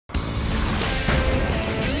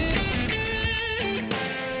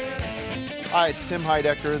Hi, it's Tim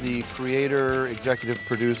Heidecker, the creator, executive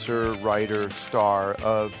producer, writer, star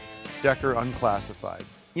of Decker Unclassified.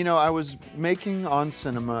 You know, I was making On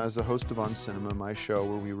Cinema as a host of On Cinema, my show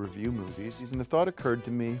where we review movies, and the thought occurred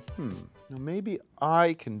to me, maybe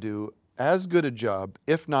I can do as good a job,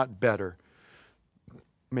 if not better,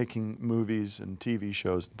 making movies and TV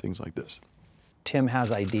shows and things like this. Tim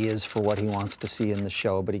has ideas for what he wants to see in the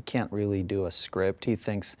show, but he can't really do a script. He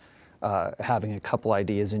thinks having a couple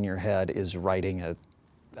ideas in your head is writing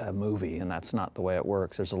a movie, and that's not the way it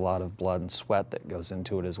works. There's a lot of blood and sweat that goes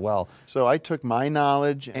into it as well. So I took my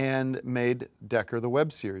knowledge and made Decker the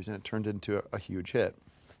web series, and it turned into a huge hit.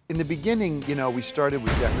 In the beginning, you know, we started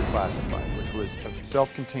with Decker Classified, which was a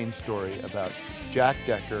self-contained story about Jack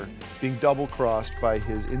Decker being double-crossed by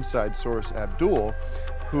his inside source, Abdul,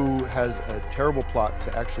 who has a terrible plot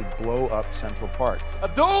to actually blow up Central Park.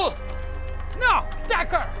 Abdul! No,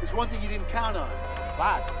 Decker! There's one thing you didn't count on.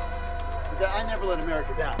 What? Is that I never let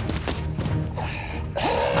America down.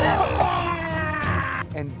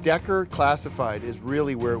 And Decker Classified is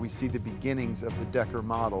really where we see the beginnings of the Decker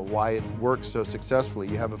model, why it works so successfully.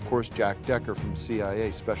 You have, of course, Jack Decker from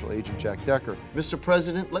CIA, Special Agent Jack Decker. Mr.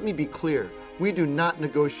 President, let me be clear. We do not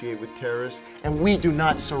negotiate with terrorists, and we do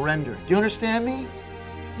not surrender. Do you understand me?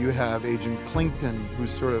 You have Agent Clington,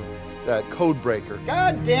 who's sort of that code breaker.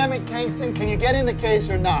 God damn it, Kingston, can you get in the case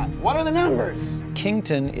or not? What are the numbers?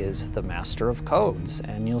 Kington is the master of codes,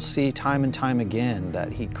 and you'll see time and time again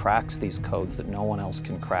that he cracks these codes that no one else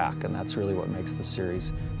can crack, and that's really what makes the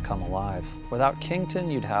series come alive. Without Kington,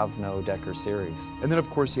 you'd have no Decker series. And then, of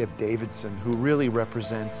course, you have Davidson, who really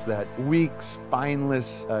represents that weak,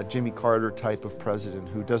 spineless Jimmy Carter type of president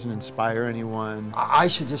who doesn't inspire anyone. I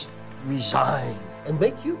should just resign and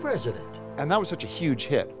make you president. And that was such a huge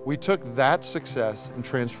hit. We took that success and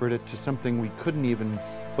transferred it to something we couldn't even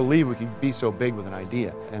believe we could be so big with an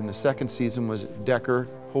idea. And the second season was Decker,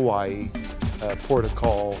 Hawaii, Port of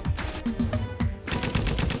Call.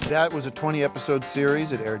 That was a 20-episode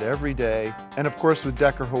series. It aired every day. And of course, with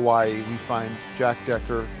Decker, Hawaii, we find Jack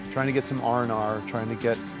Decker trying to get some R&R, trying to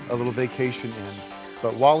get a little vacation in.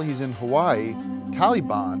 But while he's in Hawaii,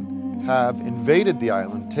 Taliban have invaded the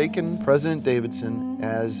island, taken President Davidson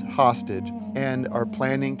as hostage, and are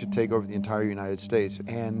planning to take over the entire United States.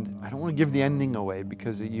 And I don't want to give the ending away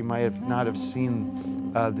because you might have not have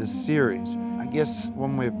seen this series. I guess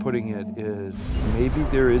one way of putting it is maybe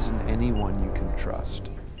there isn't anyone you can trust.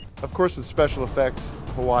 Of course, with special effects,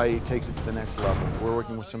 Hawaii takes it to the next level. We're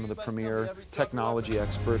working with some of the premier technology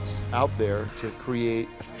experts out there to create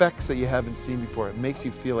effects that you haven't seen before. It makes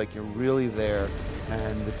you feel like you're really there,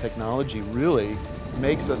 and the technology really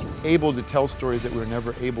makes us able to tell stories that we were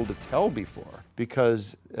never able to tell before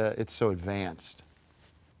because it's so advanced.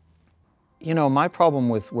 You know, my problem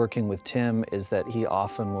with working with Tim is that he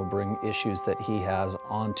often will bring issues that he has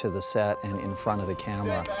onto the set and in front of the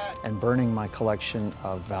camera. And burning my collection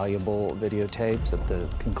of valuable videotapes at the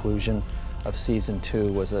conclusion of season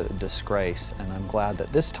 2 was a disgrace, and I'm glad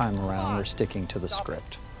that this time around they're sticking to the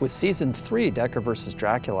script. With season 3, Decker vs.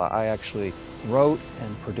 Dracula, I actually wrote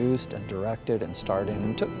and produced and directed and starred in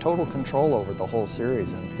and took total control over the whole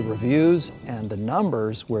series. And the reviews and the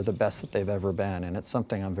numbers were the best that they've ever been, and it's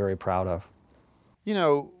something I'm very proud of. You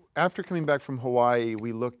know, after coming back from Hawaii,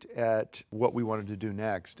 we looked at what we wanted to do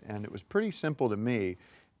next, and it was pretty simple to me.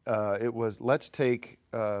 It was, let's take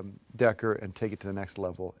Decker and take it to the next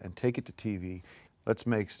level and take it to TV. Let's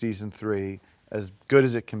make season 3 as good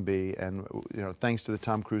as it can be, and you know, thanks to the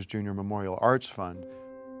Tom Cruise Jr. Memorial Arts Fund.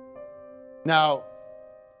 Now,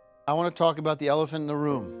 I want to talk about the elephant in the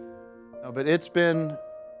room. But it's been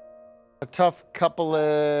a tough couple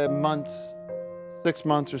of months, 6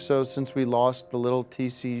 months or so since we lost the little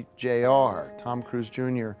TCJR, Tom Cruise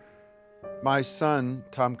Jr. My son,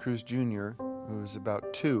 Tom Cruise Jr., who was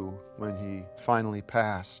about 2 when he finally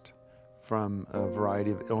passed from a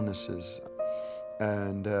variety of illnesses.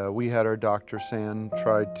 And we had our Dr. San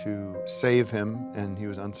tried to save him, and he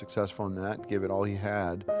was unsuccessful in that, gave it all he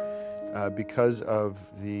had. Because of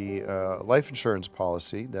the life insurance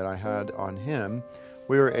policy that I had on him,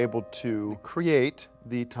 we were able to create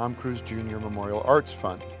the Tom Cruise Jr. Memorial Arts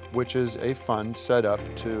Fund, which is a fund set up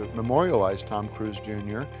to memorialize Tom Cruise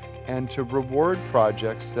Jr. and to reward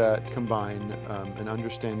projects that combine an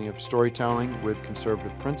understanding of storytelling with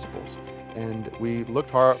conservative principles. And we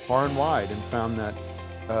looked far and wide and found that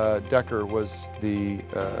Decker was the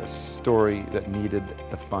story that needed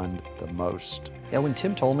the fund the most. Yeah, when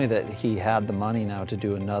Tim told me that he had the money now to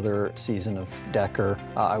do another season of Decker,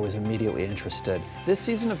 I was immediately interested. This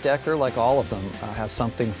season of Decker, like all of them, has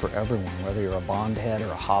something for everyone, whether you're a Bond head or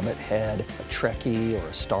a Hobbit head, a Trekkie or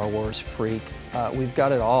a Star Wars freak. We've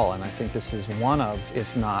got it all, and I think this is one of,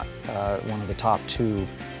 if not one of the top 2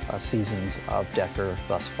 seasons of Decker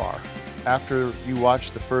thus far. After you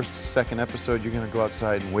watch the second episode, you're going to go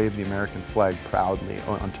outside and wave the American flag proudly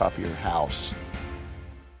on top of your house.